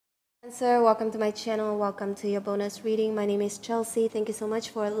Cancer, welcome to my channel. Welcome to your bonus reading. My name is Chelsea. Thank you so much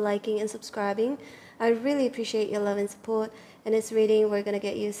for liking and subscribing. I really appreciate your love and support. In this reading, we're going to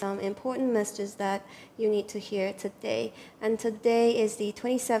get you some important messages that you need to hear today. And today is the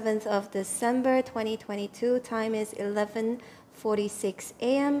 27th of December 2022. Time is 11:46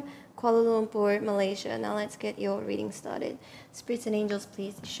 a.m. Kuala Lumpur, Malaysia. Now let's get your reading started. Spirits and angels,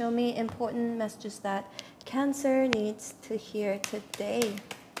 please show me important messages that Cancer needs to hear today.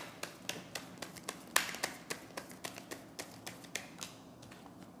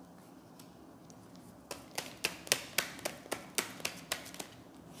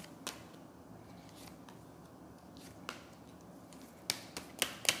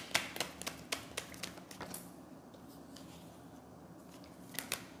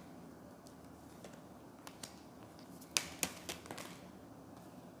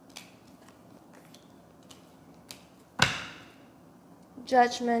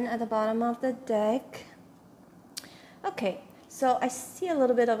 Judgment at the bottom of the deck. Okay, so I see a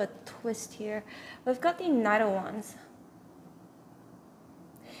little bit of a twist here. We've got the Knight of Wands,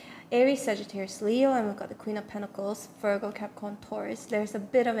 Aries, Sagittarius, Leo, and we've got the Queen of Pentacles, Virgo, Capricorn, Taurus. There's a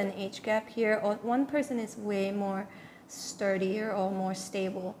bit of an age gap here, or one person is way more sturdier or more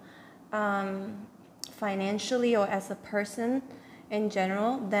stable financially or as a person in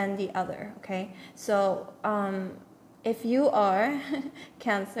general than the other, okay? So if you are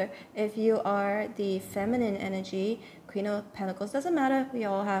Cancer, if you are the feminine energy, Queen of Pentacles, doesn't matter, we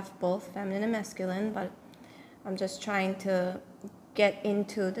all have both feminine and masculine, but I'm just trying to get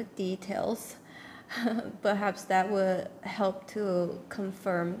into the details. Perhaps that would help to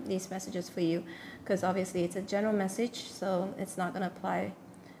confirm these messages for you, because obviously it's a general message, so it's not going to apply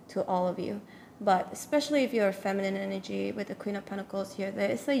to all of you. But especially if you're a feminine energy with the Queen of Pentacles here,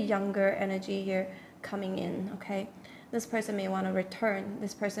 there is a younger energy here coming in, okay? This person may want to return.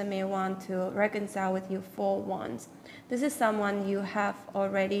 This person may want to reconcile with you for once. This is someone you have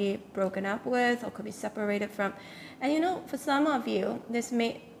already broken up with or could be separated from. And you know, for some of you,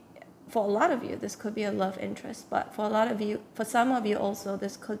 for a lot of you, this could be a love interest. But for a lot of you, for some of you also,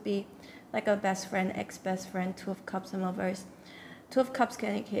 this could be like a best friend, ex-best friend, Two of Cups and Lovers. Two of Cups can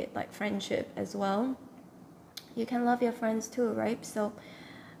indicate like friendship as well. You can love your friends too, right? So,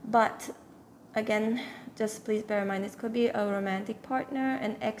 but again, just please bear in mind, this could be a romantic partner,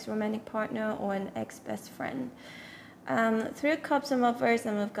 an ex-romantic partner, or an ex-best friend. Three of Cups and Lovers,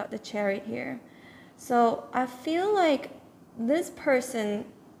 and we've got the Chariot here. So I feel like this person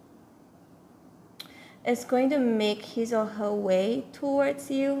is going to make his or her way towards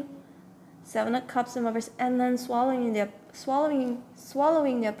you. Seven of Cups and Lovers, and then swallowing their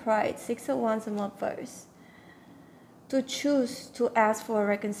pride. Six of Wands and Lovers. To choose to ask for a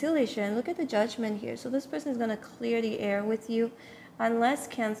reconciliation. Look at the Judgment here. So this person is going to clear the air with you. Unless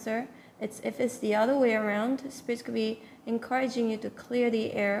Cancer, if it's the other way around, spirits could be encouraging you to clear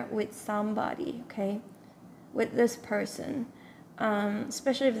the air with somebody, okay? With this person.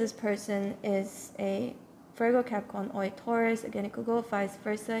 Especially if this person is a Virgo, Capricorn, or a Taurus. Again, it could go vice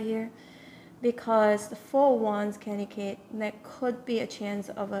versa here. Because the Four of Wands can indicate there could be a chance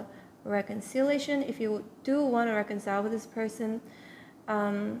of a reconciliation. If you do want to reconcile with this person,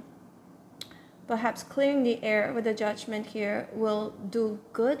 perhaps clearing the air with the Judgment here will do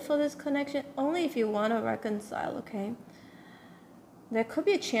good for this connection, only if you want to reconcile, okay? There could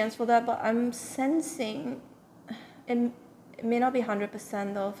be a chance for that, but I'm sensing it may not be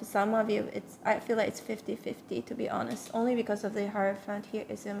 100% though. For some of you, I feel like it's 50-50, to be honest, only because of the Hierophant here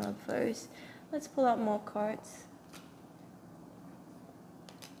is in reverse. Let's pull out more cards.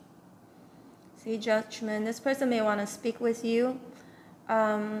 See, Judgment. This person may want to speak with you.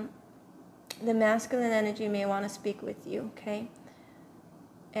 The masculine energy may want to speak with you, okay?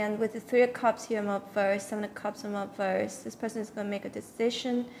 And with the Three of Cups here in reverse, Seven of Cups in reverse, this person is going to make a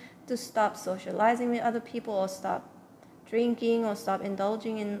decision to stop socializing with other people, or stop drinking, or stop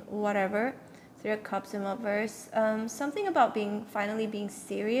indulging in whatever. Three of Cups in reverse. Something about finally being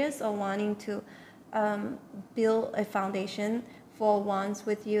serious, or wanting to build a foundation for once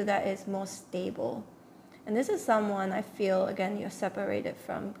with you that is more stable. And this is someone I feel, again, you're separated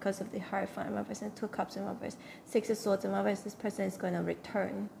from because of the Hierophant in reverse and Two of Cups in reverse. Six of Swords in reverse. This person is going to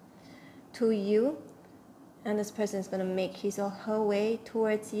return to you, and this person is going to make his or her way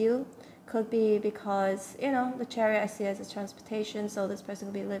towards you. Could be because, you know, the Chariot I see as a transportation, so this person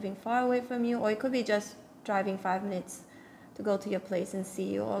could be living far away from you, or it could be just driving 5 minutes to go to your place and see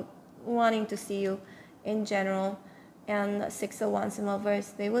you, or wanting to see you in general. And Six of Wands in reverse,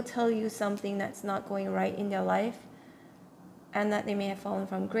 they will tell you something that's not going right in their life, and that they may have fallen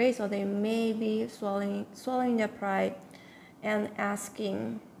from grace, or they may be swallowing their pride and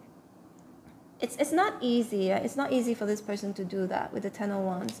asking it's not easy. It's not easy for this person to do that with the Ten of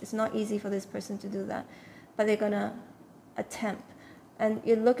Wands. It's not easy for this person to do that, but they're gonna attempt. And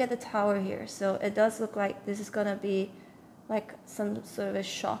you look at the Tower here, so it does look like this is gonna be like some sort of a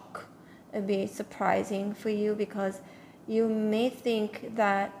shock. It'd be surprising for you, because you may think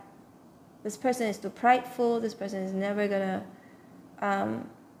that this person is too prideful, this person is never gonna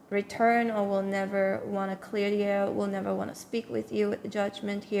return, or will never want to clear the air, will never want to speak with you with the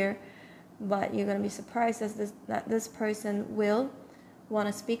Judgment here. But you're going to be surprised that this person will want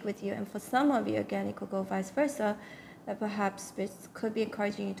to speak with you. And for some of you, again, it could go vice versa, that perhaps it could be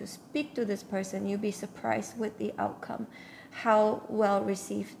encouraging you to speak to this person. You'll be surprised with the outcome, how well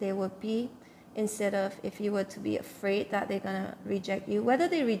received they would be, instead of if you were to be afraid that they're going to reject you. Whether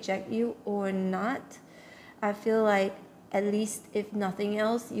they reject you or not, I feel like at least if nothing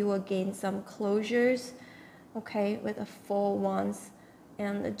else, you will gain some closures, okay, with a Four Wands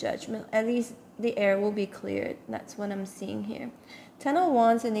and the Judgment. At least the air will be cleared. That's what I'm seeing here. Ten of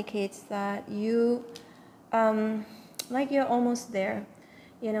Wands indicates that you, like you're almost there.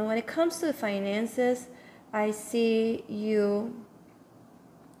 You know, when it comes to finances, I see you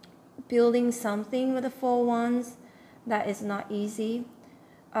building something with the Four Wands that is not easy.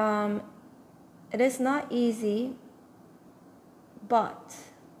 It is not easy, but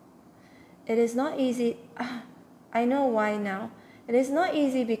it is not easy. I know why now. It is not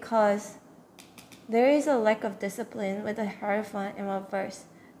easy because there is a lack of discipline with the Hierophant in reverse.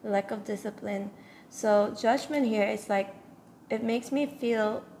 Lack of discipline. So Judgment here is like, it makes me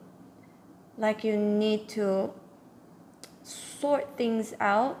feel like you need to sort things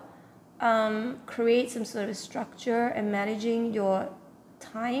out, create some sort of structure, and managing your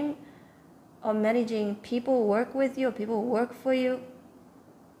time, or managing people work with you, or people work for you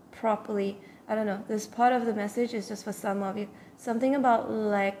properly. I don't know. This part of the message is just for some of you. Something about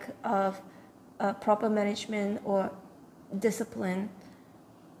lack of proper management or discipline.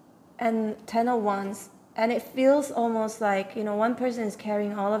 And Ten of Wands. And it feels almost like, you know, one person is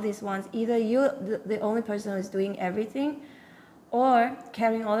carrying all of these wands. Either you're the only person who is doing everything, or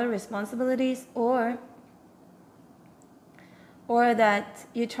carrying all the responsibilities, or that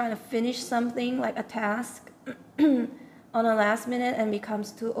you're trying to finish something like a task on a last minute and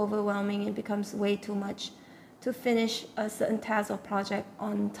becomes too overwhelming. It becomes way too much to finish a certain task or project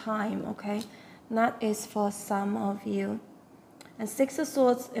on time, okay? And that is for some of you. And Six of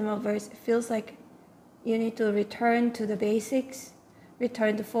Swords in reverse, it feels like you need to return to the basics,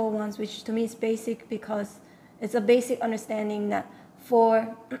 return to Four Wands, which to me is basic because it's a basic understanding that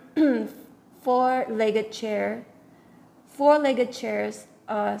four-legged chairs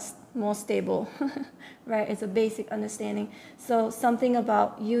are more stable, right? It's a basic understanding. So something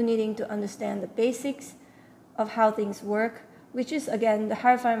about you needing to understand the basics of how things work, which is, again, the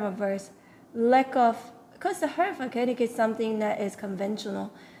Hierophant in reverse. Lack of, because the Hierophant can indicate something that is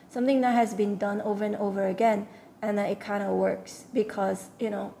conventional, something that has been done over and over again, and that it kind of works because, you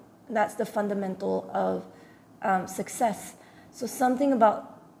know, that's the fundamental of success. So something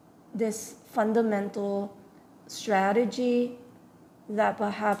about this fundamental strategy that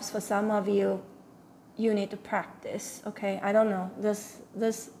perhaps for some of you, you need to practice, okay? I don't know. This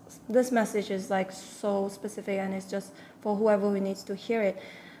message is like so specific, and it's just for whoever who needs to hear it.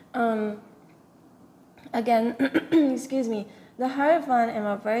 Again, excuse me, the Hierophant in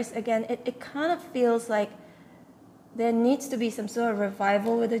reverse, again, it kind of feels like there needs to be some sort of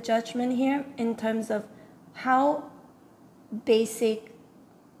revival with the Judgment here in terms of how basic,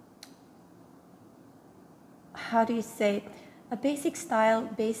 how do you say, a basic style,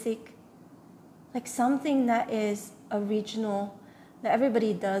 basic, like something that is original, that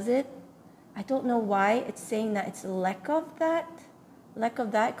everybody does it. I don't know why it's saying that it's lack of that. Lack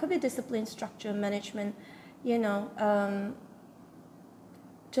of that. It could be discipline, structure, management, you know,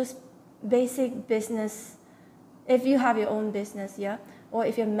 just basic business. If you have your own business, yeah, or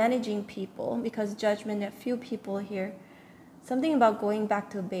if you're managing people, because Judgment, there are few people here. Something about going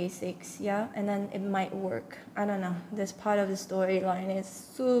back to basics, yeah, and then it might work. I don't know. This part of the storyline is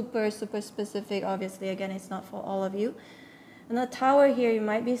super, super specific. Obviously, again, it's not for all of you. And the Tower here, you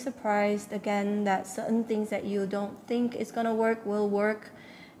might be surprised, again, that certain things that you don't think is going to work will work.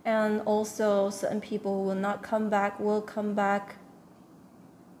 And also, certain people who will not come back will come back.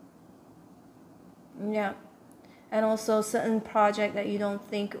 Yeah. And also, certain project that you don't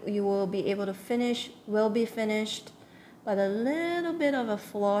think you will be able to finish will be finished. But a little bit of a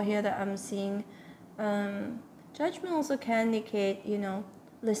flaw here that I'm seeing. Judgment also can indicate, you know,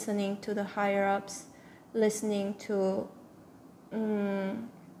 listening to the higher-ups, listening to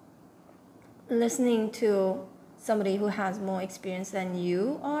somebody who has more experience than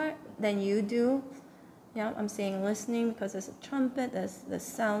you do. Yeah, I'm saying listening because there's a trumpet, there's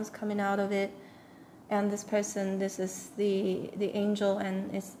sounds coming out of it. And this person, this is the angel,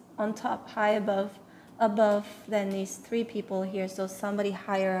 and it's on top, high above than these three people here. So somebody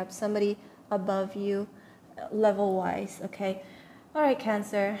higher up, somebody above you, level wise. Okay. All right,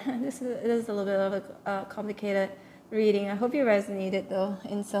 Cancer. This is a little bit of a complicated reading. I hope you resonated though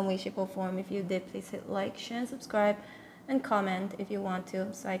in some way, shape, or form. If you did, please hit like, share, and subscribe, and comment if you want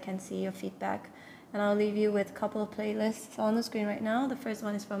to, so I can see your feedback. And I'll leave you with a couple of playlists on the screen right now. The first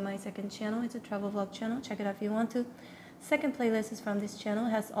one is from my second channel. It's a travel vlog channel. Check it out if you want to. Second playlist is from this channel.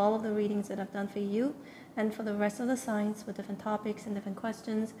 It has all of the readings that I've done for you and for the rest of the signs with different topics and different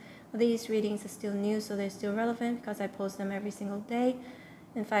questions. These readings are still new, so they're still relevant because I post them every single day.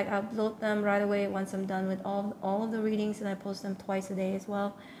 In fact, I upload them right away once I'm done with all of the readings, and I post them twice a day as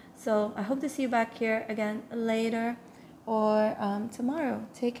well. So I hope to see you back here again later or tomorrow.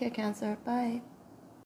 Take care, Cancer. Bye.